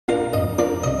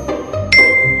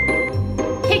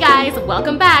guys,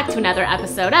 welcome back to another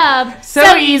episode of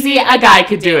So Easy a Guy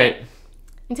Could Do It.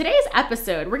 In today's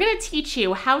episode, we're going to teach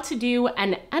you how to do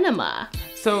an enema.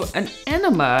 So an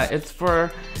enema is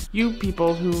for you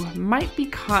people who might be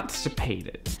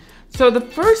constipated. So the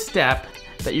first step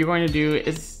that you're going to do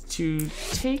is to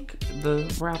take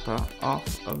the wrapper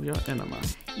off of your enema.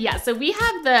 Yeah, so we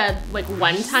have the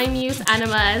one-time use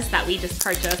enemas that we just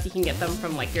purchased. You can get them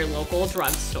from your local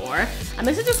drugstore. And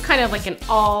this is just kind of an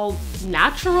all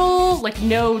natural,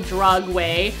 no drug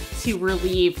way to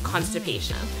relieve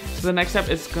constipation. So the next step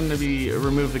is going to be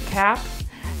remove the cap.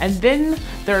 And then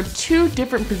there are two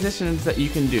different positions that you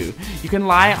can do. You can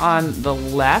lie on the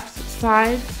left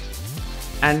side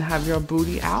and have your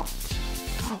booty out.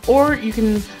 Or you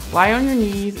can lie on your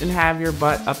knees and have your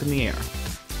butt up in the air.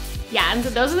 Yeah, and so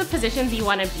those are the positions you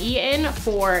want to be in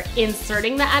for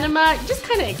inserting the enema. Just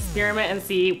kind of experiment and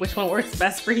see which one works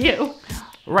best for you.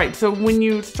 Right, so when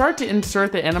you start to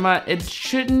insert the enema, it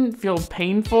shouldn't feel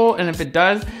painful, and if it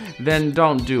does, then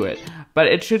don't do it. But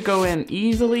it should go in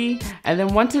easily, and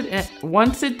then once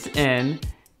it's in,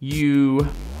 you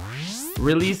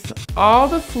release all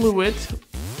the fluid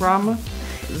from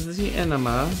the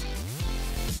enema.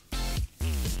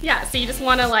 Yeah, so you just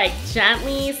want to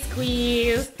gently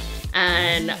squeeze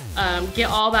and get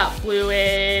all that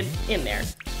fluid in there.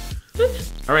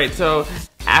 All right, so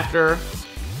after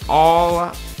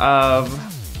all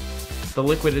of the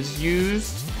liquid is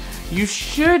used, you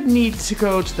should need to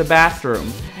go to the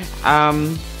bathroom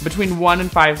between 1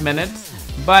 and 5 minutes.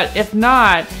 But if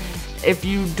not, if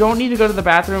you don't need to go to the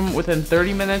bathroom within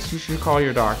 30 minutes, you should call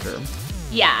your doctor.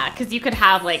 Yeah, because you could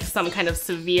have some kind of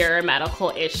severe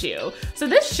medical issue. So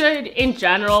this should, in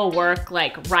general, work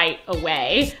right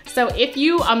away. So if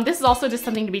you, this is also just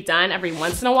something to be done every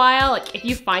once in a while. If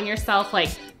you find yourself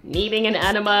needing an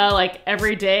enema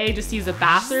every day, just use a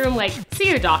bathroom, see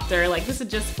your doctor. This is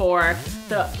just for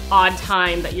the odd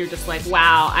time that you're just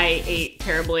wow, I ate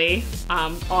terribly,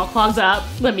 all clogged up.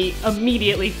 Let me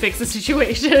immediately fix the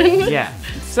situation. Yeah,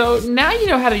 so now you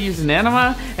know how to use an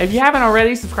enema. If you haven't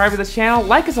already, subscribe to this channel,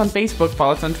 like us on Facebook,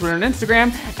 follow us on Twitter and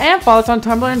Instagram, and follow us on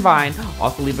Tumblr and Vine.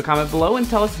 Also leave a comment below and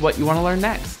tell us what you want to learn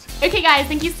next. Okay guys,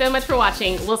 thank you so much for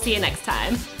watching. We'll see you next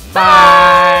time.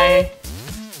 Bye.